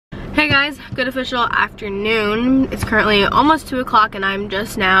Hey guys, good official afternoon. It's currently almost 2 o'clock and I'm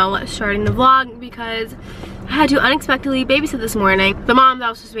just now starting the vlog because I had to unexpectedly babysit this morning. The mom that I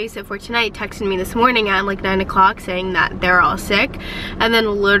was supposed to babysit for tonight texted me this morning at like 9 o'clock saying that they're all sick. And then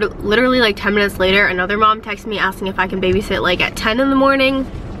literally like 10 minutes later, another mom texted me asking if I can babysit like at 10 in the morning.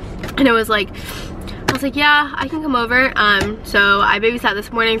 And I was like, yeah, I can come over. So I babysat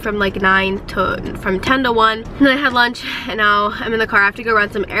this morning from like 10 to 1. And then I had lunch and now I'm in the car. I have to go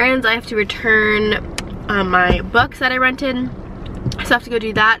run some errands. I have to return my books that I rented. So I have to go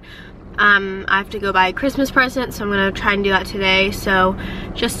do that. I have to go buy a Christmas present, so I'm gonna try and do that today. So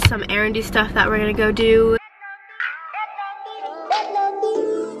just some errandy stuff that we're gonna go do.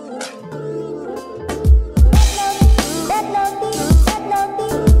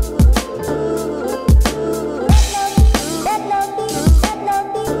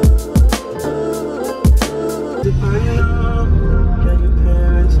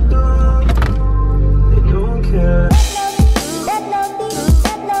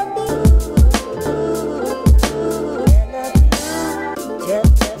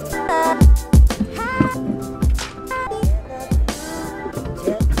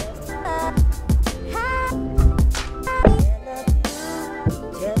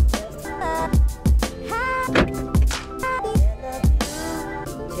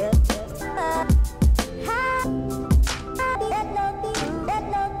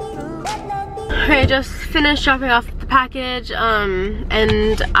 I just finished dropping off the package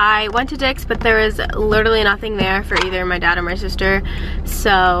and I went to Dick's, but there was literally nothing there for either my dad or my sister.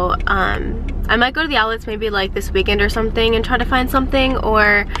 So I might go to the outlets maybe like this weekend or something and try to find something,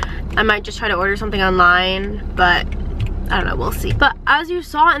 or I might just try to order something online, but I don't know, we'll see. But as you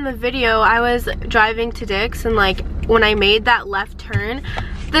saw in the video, I was driving to Dick's and like when I made that left turn,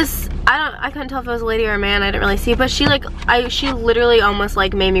 I couldn't tell if it was a lady or a man, I didn't really see, but she literally almost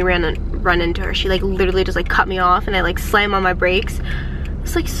like made me run into her. She like literally just like cut me off and I like slammed on my brakes.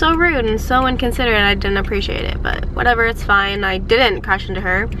 It's like so rude and so inconsiderate. I didn't appreciate it, but whatever, it's fine. I didn't crash into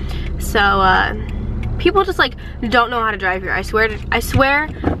her. So people just like don't know how to drive here. I swear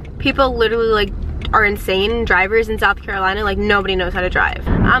people literally like are insane drivers in South Carolina. Like nobody knows how to drive.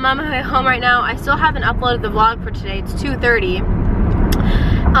 I'm on my way home right now. I still haven't uploaded the vlog for today. It's 2:30.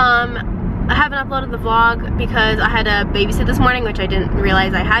 I haven't uploaded the vlog because I had to babysit this morning, which I didn't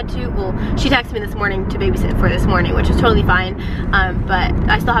realize I had to. Well, she texted me this morning to babysit for this morning, which is totally fine. But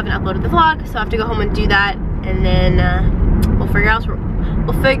I still haven't uploaded the vlog, so I have to go home and do that, and then we'll figure out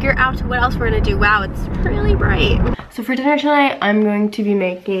what else we're gonna do. Wow, it's really bright. So for dinner tonight, I'm going to be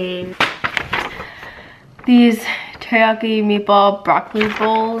making these teriyaki meatball broccoli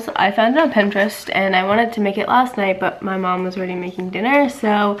bowls. I found it on Pinterest and I wanted to make it last night, but my mom was already making dinner,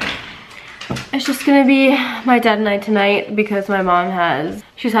 so it's just gonna be my dad and I tonight because my mom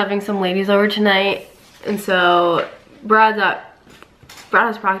she's having some ladies over tonight, and so Brad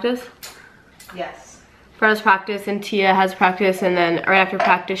has practice? Yes. Brad has practice and Tia has practice, and then right after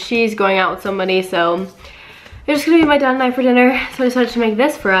practice she's going out with somebody, so it's just gonna be my dad and I for dinner. So I decided to make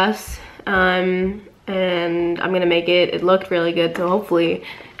this for us. And I'm gonna make it. It looked really good, so hopefully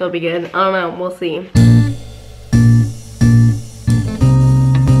it'll be good. I don't know, we'll see.